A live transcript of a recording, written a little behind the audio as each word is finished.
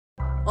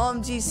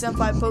OMG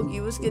Senpai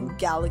Pokey, what's good,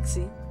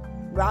 Galaxy?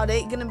 Route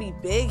 8 gonna be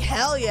big?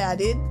 Hell yeah,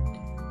 dude.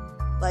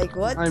 Like,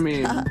 what? I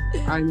mean, I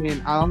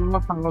don't know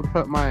if I would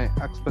put my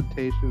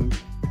expectations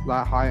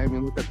that high. I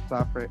mean, look at the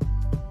staff rate.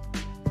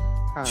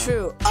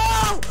 True.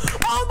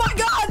 Oh my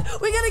god!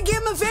 We gotta give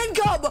him a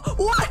PHANCUB!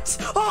 What?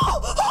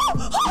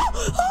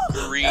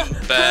 Green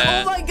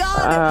bad. Oh my god!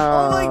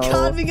 Oh my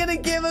god, we gotta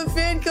give him a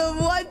PHANCUB!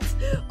 What?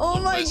 Oh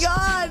my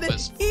god!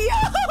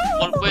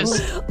 One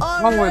wisp.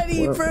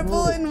 Already,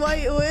 purple and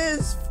white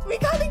wisp. We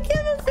gotta give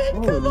him a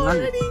PHANCUB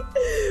already.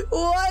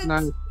 What?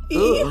 Nice.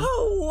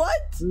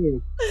 What?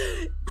 Ew.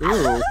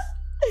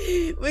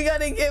 We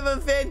gotta give a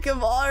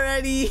PHANCUB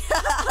already.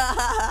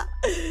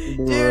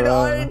 Dude,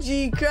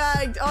 RNG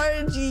cracked.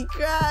 RNG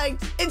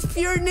cracked. It's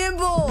pure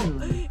nimble.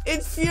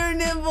 It's pure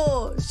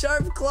nimble.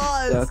 Sharp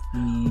claws.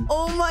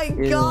 Oh my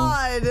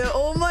god.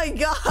 Oh my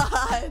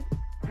god.